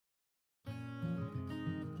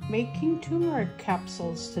making turmeric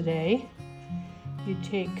capsules today. You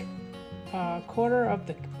take a quarter of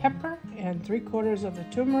the pepper and 3/4 of the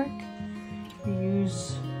turmeric. You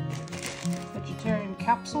use vegetarian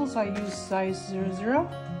capsules. I use size 00.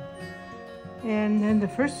 And then the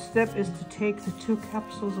first step is to take the 2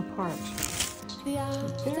 capsules apart. Right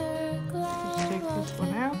there. Just take this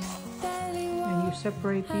one out and you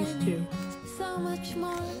separate these 2. So much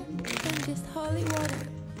more than just holy water.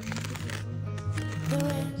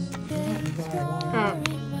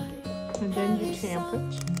 And then you tamp it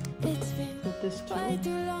with this tool.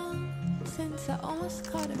 Since I almost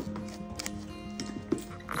caught it.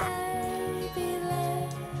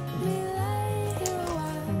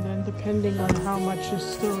 And then depending on how much is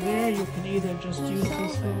still there, you can either just use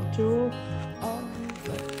this little tool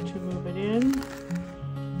to move it in,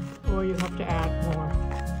 or you have to add more.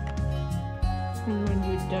 And when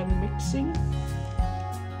you're done mixing,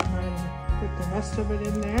 put the rest of it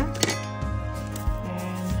in there,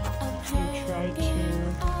 and you try to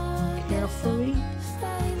carefully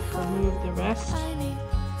remove the rest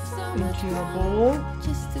into your bowl.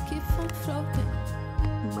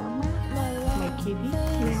 My kitty,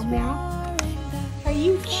 meow meow. Are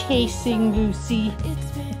you chasing Lucy? You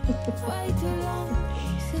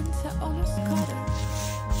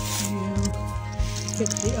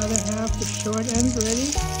get the other half, the short end, ready.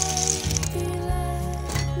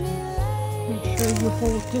 Make sure you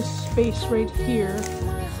hold this space right here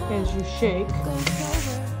as you shake. I'll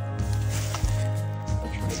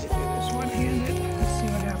try to do this one-handed. Let's see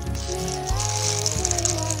what happens.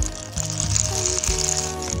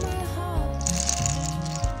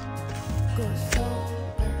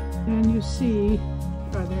 And you see,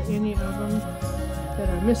 are there any of them that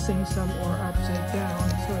are missing some or upside down?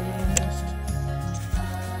 So you can just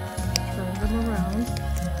turn them around.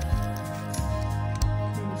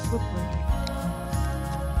 Kind of slippery.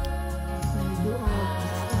 Do all of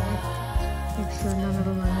that. Make sure none of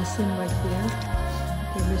them are missing like there. If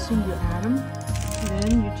they're missing, you add them. Then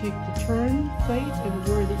you take the turn plate and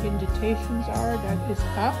where the indentations are, that is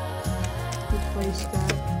up. You place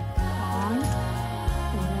that on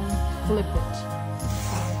and then flip it.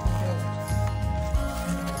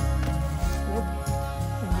 Flip,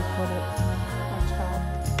 and you put it on top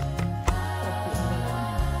of the other one.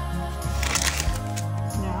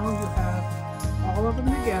 Now you have all of them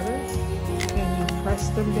together. And you press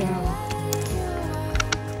them down.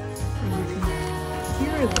 And you can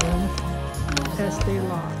hear them as they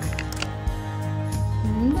lock.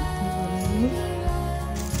 And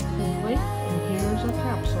here's our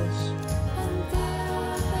capsules.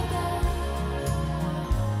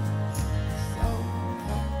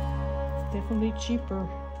 Definitely cheaper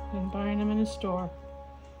than buying them in a store.